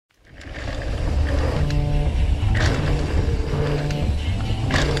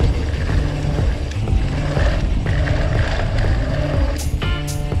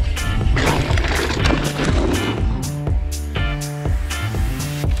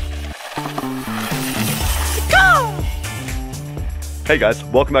Hey guys,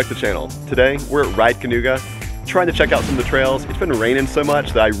 welcome back to the channel. Today we're at Ride Kanuga, trying to check out some of the trails. It's been raining so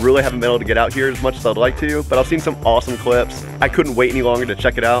much that I really haven't been able to get out here as much as I'd like to, but I've seen some awesome clips. I couldn't wait any longer to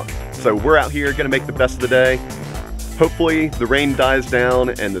check it out. So we're out here gonna make the best of the day. Hopefully the rain dies down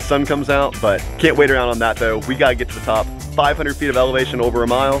and the sun comes out, but can't wait around on that though. We gotta get to the top. 500 feet of elevation over a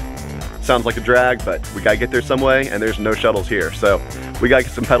mile. Sounds like a drag, but we gotta get there some way, and there's no shuttles here. So we gotta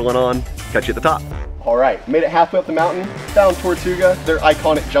get some pedaling on, catch you at the top. All right, made it halfway up the mountain, found Tortuga, their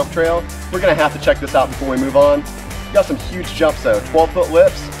iconic jump trail. We're gonna have to check this out before we move on. Got some huge jumps though, 12-foot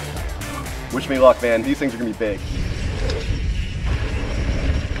lips. Wish me luck, man. These things are gonna be big.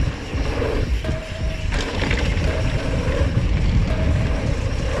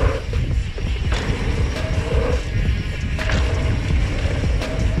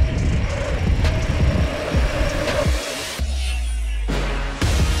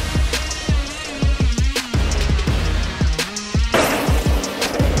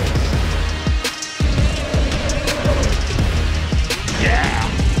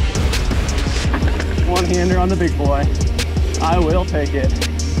 One-hander on the big boy. I will take it.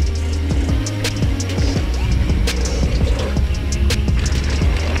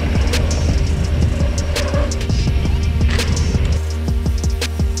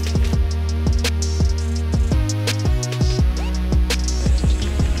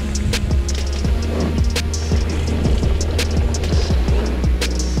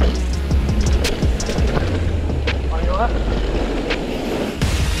 On your left.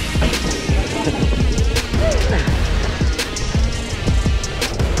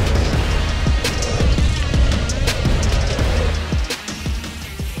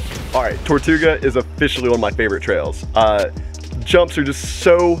 All right, Tortuga is officially one of my favorite trails. Jumps are just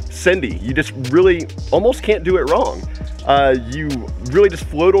so sendy. You just really almost can't do it wrong. You really just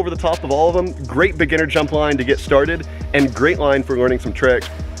float over the top of all of them. Great beginner jump line to get started and great line for learning some tricks.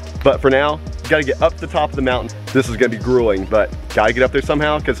 But for now, you gotta get up the top of the mountain. This is gonna be grueling, but gotta get up there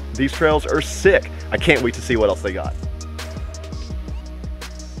somehow because these trails are sick. I can't wait to see what else they got.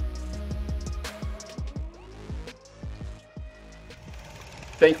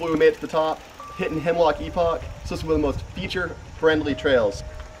 Thankfully we made it to the top, hitting Hemlock Epoch. So this is one of the most feature-friendly trails.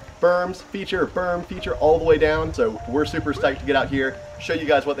 Berms, feature, berm, feature, all the way down. So we're super stoked to get out here, show you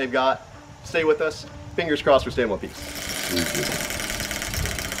guys what they've got. Stay with us. Fingers crossed we're staying in one piece.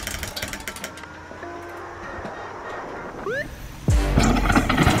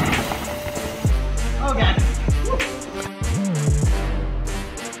 Oh god.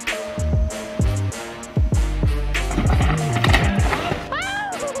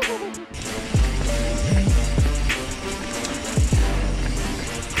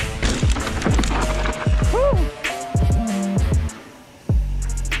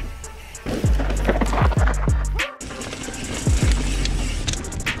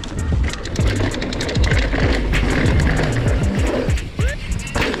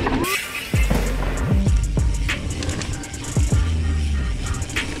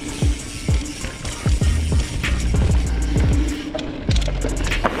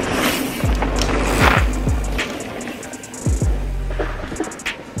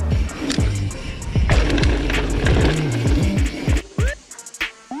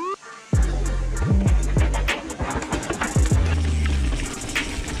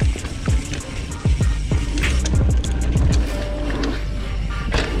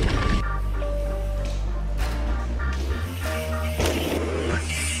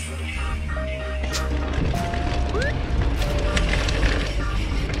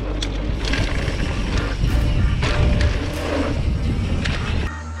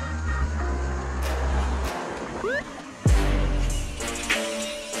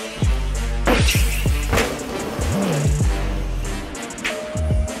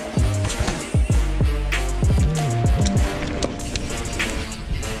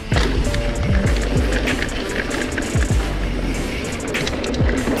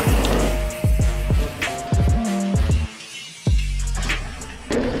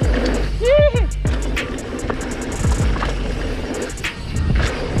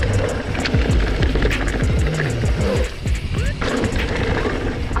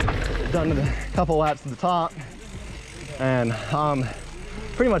 Done a couple laps to the top and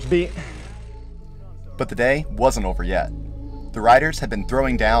pretty much beat. But the day wasn't over yet. The riders had been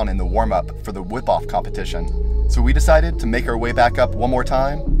throwing down in the warm-up for the whip-off competition, so we decided to make our way back up one more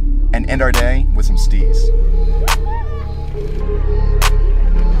time and end our day with some stees.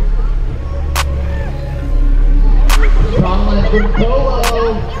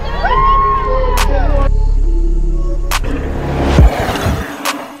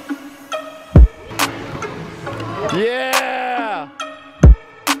 Yeah!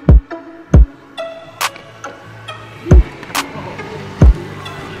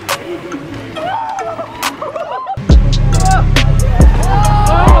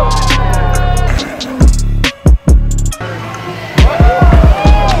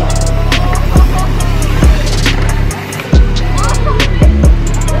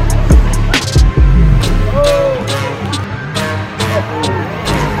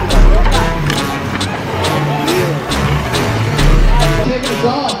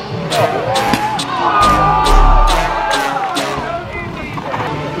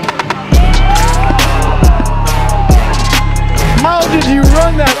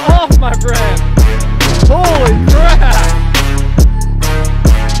 off, my friend. Holy crap.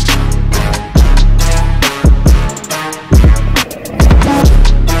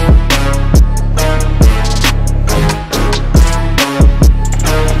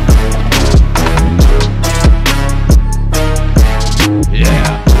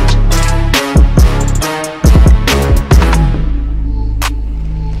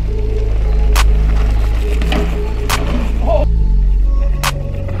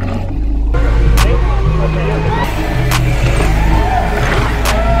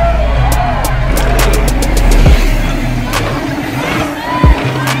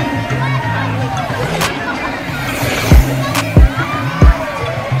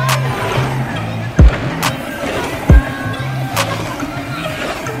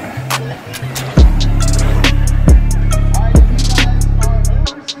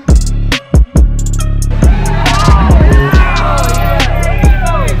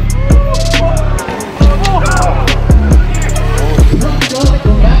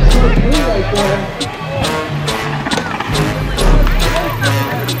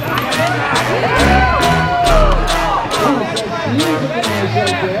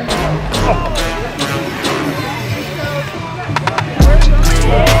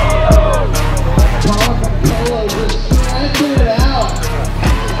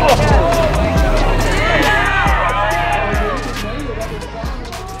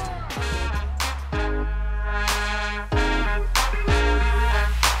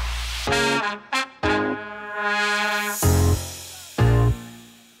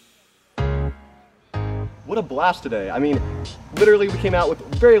 What a blast today. I mean, literally we came out with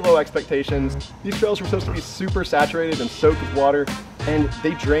very low expectations. These trails were supposed to be super saturated and soaked with water, and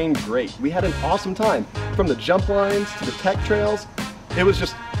they drained great. We had an awesome time. From the jump lines to the tech trails, it was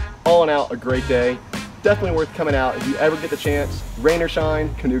just all in out a great day. Definitely worth coming out if you ever get the chance. Rain or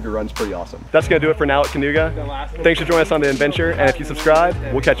shine, Kanuga run's pretty awesome. That's gonna do it for now at Kanuga. Thanks for joining us on the adventure, and if you subscribe,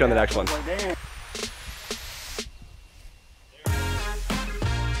 we'll catch you on the next one.